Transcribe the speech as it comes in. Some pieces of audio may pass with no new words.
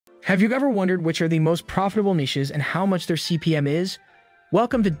Have you ever wondered which are the most profitable niches and how much their CPM is?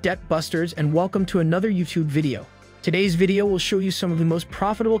 Welcome to Debt Busters and welcome to another YouTube video. Today's video will show you some of the most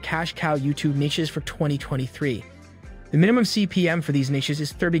profitable cash cow YouTube niches for 2023. The minimum CPM for these niches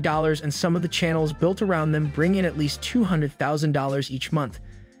is $30 and some of the channels built around them bring in at least $200,000 each month.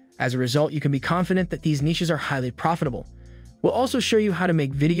 As a result, you can be confident that these niches are highly profitable. We'll also show you how to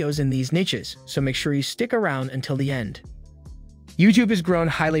make videos in these niches, so make sure you stick around until the end. YouTube has grown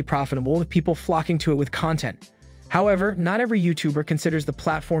highly profitable with people flocking to it with content. However, not every YouTuber considers the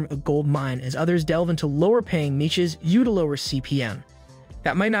platform a gold mine as others delve into lower-paying niches due to lower CPM.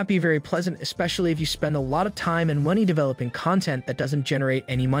 That might not be very pleasant, especially if you spend a lot of time and money developing content that doesn't generate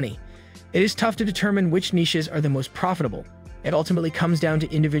any money. It is tough to determine which niches are the most profitable. It ultimately comes down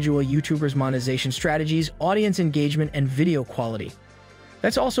to individual YouTubers' monetization strategies, audience engagement, and video quality.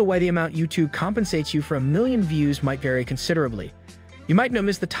 That's also why the amount YouTube compensates you for 1 million views might vary considerably. You might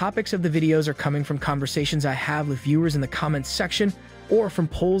notice the topics of the videos are coming from conversations I have with viewers in the comments section or from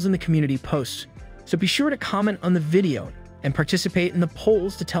polls in the community posts. So be sure to comment on the video and participate in the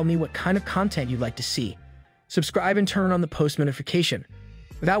polls to tell me what kind of content you'd like to see. Subscribe and turn on the post notification.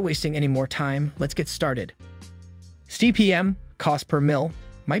 Without wasting any more time, let's get started. CPM, cost per mil,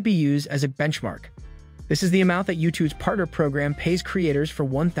 might be used as a benchmark. This is the amount that YouTube's partner program pays creators for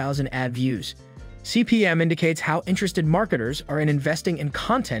 1,000 ad views. CPM indicates how interested marketers are in investing in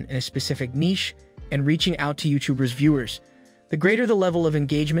content in a specific niche and reaching out to YouTubers' viewers. The greater the level of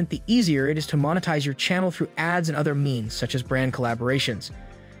engagement, the easier it is to monetize your channel through ads and other means, such as brand collaborations.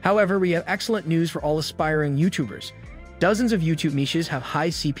 However, we have excellent news for all aspiring YouTubers. Dozens of YouTube niches have high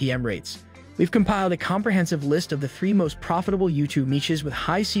CPM rates. We've compiled a comprehensive list of the 3 most profitable YouTube niches with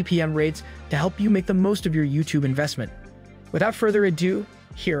high CPM rates to help you make the most of your YouTube investment. Without further ado,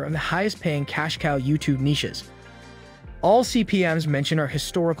 here are the highest-paying cash cow YouTube niches. All CPMs mentioned are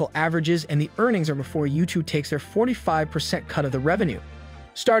historical averages and the earnings are before YouTube takes their 45% cut of the revenue.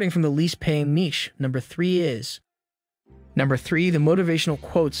 Starting from the least-paying niche, number 3 is... Number 3, the motivational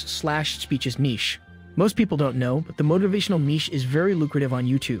quotes/speeches niche. Most people don't know, but the motivational niche is very lucrative on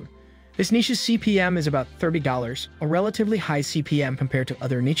YouTube. This niche's CPM is about $30, a relatively high CPM compared to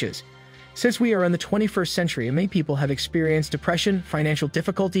other niches. Since we are in the 21st century, many people have experienced depression, financial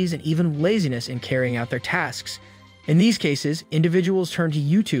difficulties, and even laziness in carrying out their tasks. In these cases, individuals turn to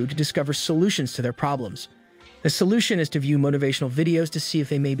YouTube to discover solutions to their problems. The solution is to view motivational videos to see if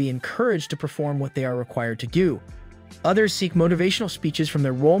they may be encouraged to perform what they are required to do. Others seek motivational speeches from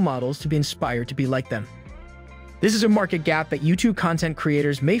their role models to be inspired to be like them. This is a market gap that YouTube content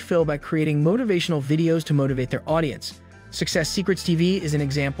creators may fill by creating motivational videos to motivate their audience. Success Secrets TV is an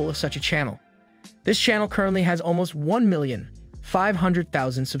example of such a channel. This channel currently has almost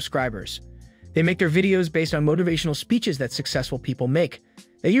 1,500,000 subscribers. They make their videos based on motivational speeches that successful people make.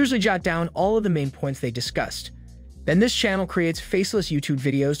 They usually jot down all of the main points they discussed. Then this channel creates faceless YouTube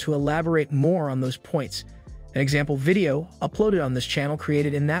videos to elaborate more on those points. An example video uploaded on this channel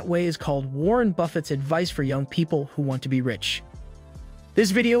created in that way is called Warren Buffett's Advice for Young People Who Want to Be Rich.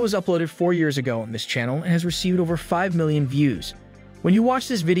 This video was uploaded 4 years ago on this channel and has received over 5 million views. When you watch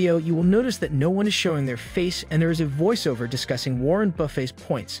this video, you will notice that no one is showing their face and there is a voiceover discussing Warren Buffett's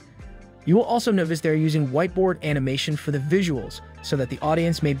points. You will also notice they are using whiteboard animation for the visuals so that the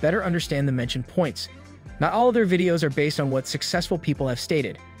audience may better understand the mentioned points. Not all of their videos are based on what successful people have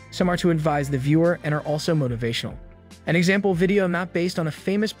stated. Some are to advise the viewer and are also motivational. An example video not based on a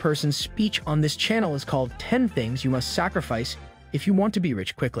famous person's speech on this channel is called 10 Things You Must Sacrifice if you want to be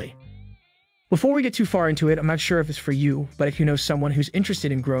rich quickly. Before we get too far into it, I'm not sure if it's for you, but if you know someone who's interested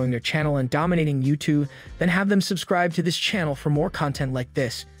in growing their channel and dominating YouTube, then have them subscribe to this channel for more content like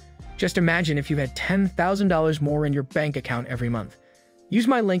this. Just imagine if you had $10,000 more in your bank account every month. Use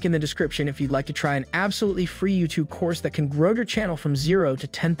my link in the description if you'd like to try an absolutely free YouTube course that can grow your channel from $0 to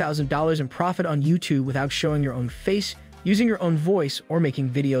 $10,000 in profit on YouTube without showing your own face, using your own voice, or making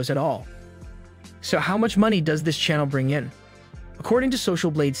videos at all. So how much money does this channel bring in? According to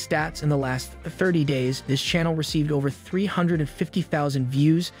Social Blade stats, in the last 30 days, this channel received over 350,000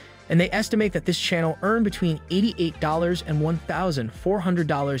 views, and they estimate that this channel earned between $88 and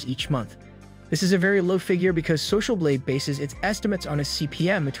 $1,400 each month. This is a very low figure because Social Blade bases its estimates on a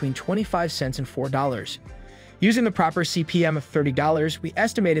CPM between 25 cents and $4. Using the proper CPM of $30, we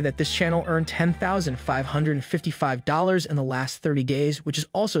estimated that this channel earned $10,555 in the last 30 days, which is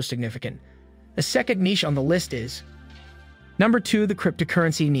also significant. The second niche on the list is Number 2, the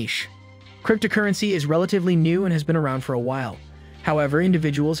cryptocurrency niche. Cryptocurrency is relatively new and has been around for a while. However,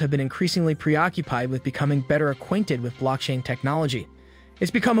 individuals have been increasingly preoccupied with becoming better acquainted with blockchain technology.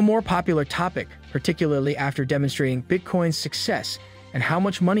 It's become a more popular topic, particularly after demonstrating Bitcoin's success and how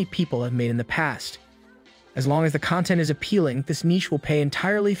much money people have made in the past. As long as the content is appealing, this niche will pay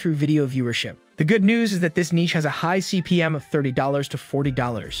entirely through video viewership. The good news is that this niche has a high CPM of $30 to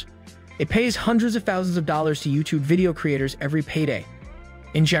 $40. It pays hundreds of thousands of dollars to YouTube video creators every payday.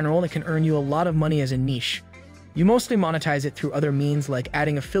 In general, it can earn you a lot of money as a niche. You mostly monetize it through other means like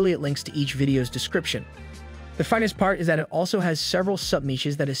adding affiliate links to each video's description. The finest part is that it also has several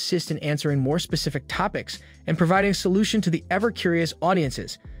sub-niches that assist in answering more specific topics and providing solution to the ever-curious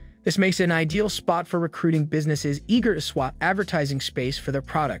audiences. This makes it an ideal spot for recruiting businesses eager to swap advertising space for their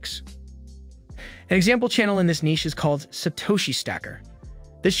products. An example channel in this niche is called Satoshi Stacker.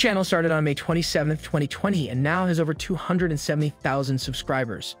 This channel started on May 27, 2020 and now has over 270,000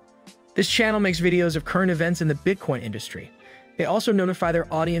 subscribers. This channel makes videos of current events in the Bitcoin industry. They also notify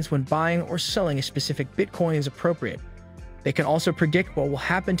their audience when buying or selling a specific Bitcoin is appropriate. They can also predict what will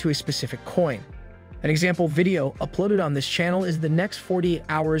happen to a specific coin. An example video uploaded on this channel is "The next 48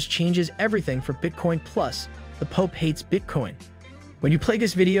 hours changes everything for Bitcoin Plus. The Pope hates Bitcoin." When you play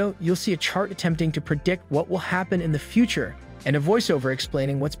this video, you'll see a chart attempting to predict what will happen in the future and a voiceover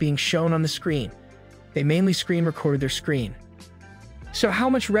explaining what's being shown on the screen. They mainly screen record their screen. So how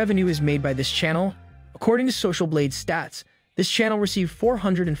much revenue is made by this channel? According to Social Blade's stats, this channel received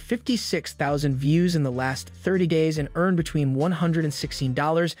 456,000 views in the last 30 days and earned between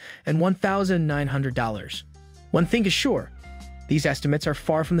 $116 and $1,900. One thing is sure, these estimates are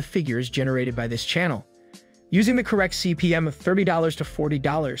far from the figures generated by this channel. Using the correct CPM of $30 to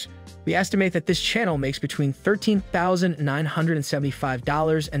 $40, we estimate that this channel makes between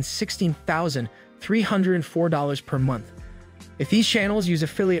 $13,975 and $16,304 per month. If these channels use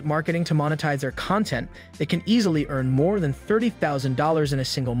affiliate marketing to monetize their content, they can easily earn more than $30,000 in a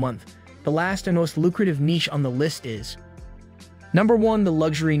single month. The last and most lucrative niche on the list is Number 1, the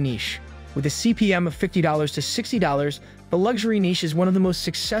luxury niche. With a CPM of $50 to $60, the luxury niche is one of the most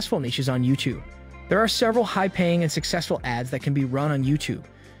successful niches on YouTube. There are several high-paying and successful ads that can be run on YouTube.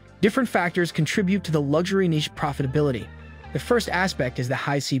 Different factors contribute to the luxury niche profitability. The first aspect is the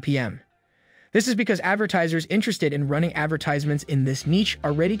high CPM. This is because advertisers interested in running advertisements in this niche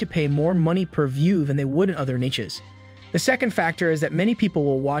are ready to pay more money per view than they would in other niches. The second factor is that many people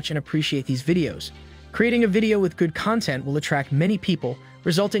will watch and appreciate these videos. Creating a video with good content will attract many people,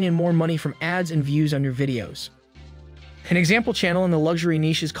 resulting in more money from ads and views on your videos. An example channel in the luxury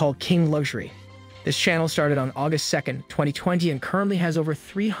niche is called King Luxury. This channel started on August 2nd, 2020 and currently has over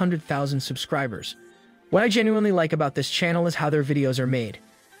 300,000 subscribers. What I genuinely like about this channel is how their videos are made.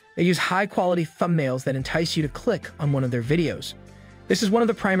 They use high-quality thumbnails that entice you to click on one of their videos. This is one of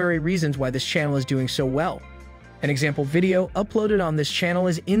the primary reasons why this channel is doing so well. An example video uploaded on this channel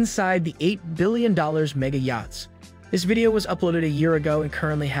is Inside the $8 Billion Mega Yachts. This video was uploaded a year ago and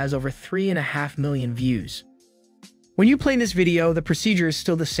currently has over 3.5 million views. When you play this video, the procedure is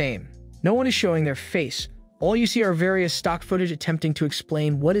still the same. No one is showing their face. All you see are various stock footage attempting to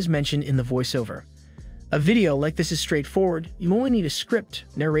explain what is mentioned in the voiceover. A video like this is straightforward. You only need a script,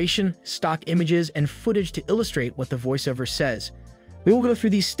 narration, stock images, and footage to illustrate what the voiceover says. We will go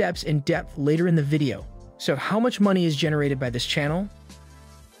through these steps in depth later in the video. So how much money is generated by this channel?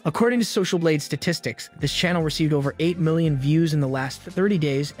 According to Social Blade statistics, this channel received over 8 million views in the last 30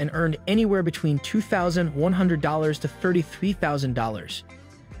 days and earned anywhere between $2,100 to $33,000.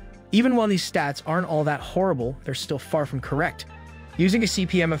 Even while these stats aren't all that horrible, they're still far from correct. Using a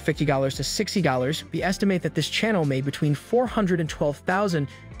CPM of $50 to $60, we estimate that this channel made between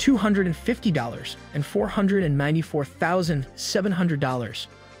 $412,250 and $494,700.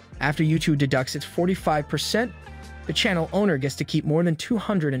 After YouTube deducts its 45%, the channel owner gets to keep more than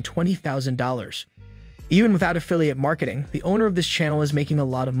 $220,000. Even without affiliate marketing, the owner of this channel is making a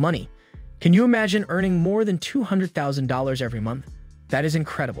lot of money. Can you imagine earning more than $200,000 every month? That is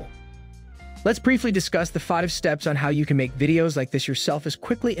incredible. Let's briefly discuss the 5 steps on how you can make videos like this yourself as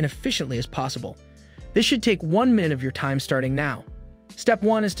quickly and efficiently as possible. This should take 1 minute of your time starting now. Step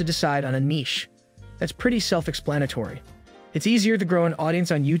 1 is to decide on a niche. That's pretty self-explanatory. It's easier to grow an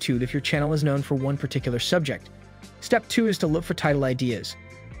audience on YouTube if your channel is known for one particular subject. Step 2 is to look for title ideas.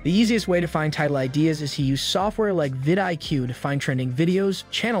 The easiest way to find title ideas is to use software like VidIQ to find trending videos,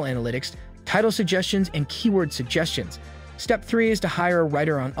 channel analytics, title suggestions, and keyword suggestions. Step 3 is to hire a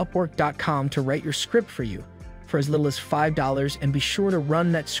writer on Upwork.com to write your script for you for as little as $5, and be sure to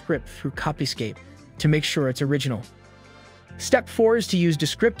run that script through Copyscape to make sure it's original. Step 4 is to use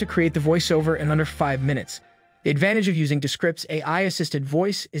Descript to create the voiceover in under 5 minutes. The advantage of using Descript's AI-assisted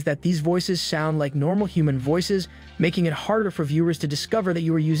voice is that these voices sound like normal human voices, making it harder for viewers to discover that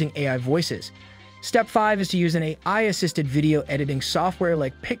you are using AI voices. Step 5 is to use an AI-assisted video editing software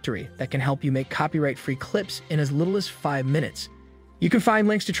like Pictory that can help you make copyright-free clips in as little as 5 minutes. You can find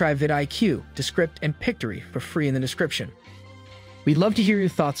links to try VidIQ, Descript, and Pictory for free in the description. We'd love to hear your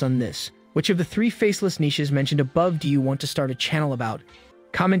thoughts on this. Which of the 3 faceless niches mentioned above do you want to start a channel about?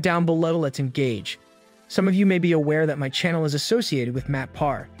 Comment down below, let's engage. Some of you may be aware that my channel is associated with Matt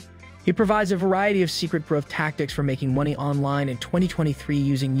Parr. He provides a variety of secret growth tactics for making money online in 2023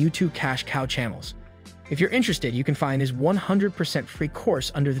 using YouTube cash cow channels. If you're interested, you can find his 100% free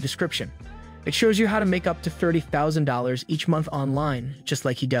course under the description. It shows you how to make up to $30,000 each month online, just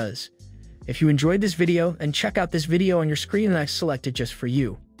like he does. If you enjoyed this video, then check out this video on your screen that I selected just for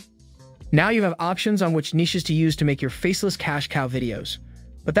you. Now you have options on which niches to use to make your faceless cash cow videos.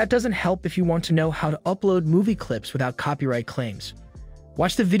 But that doesn't help if you want to know how to upload movie clips without copyright claims.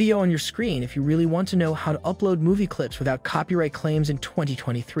 Watch the video on your screen if you really want to know how to upload movie clips without copyright claims in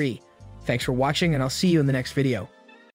 2023. Thanks for watching, and I'll see you in the next video.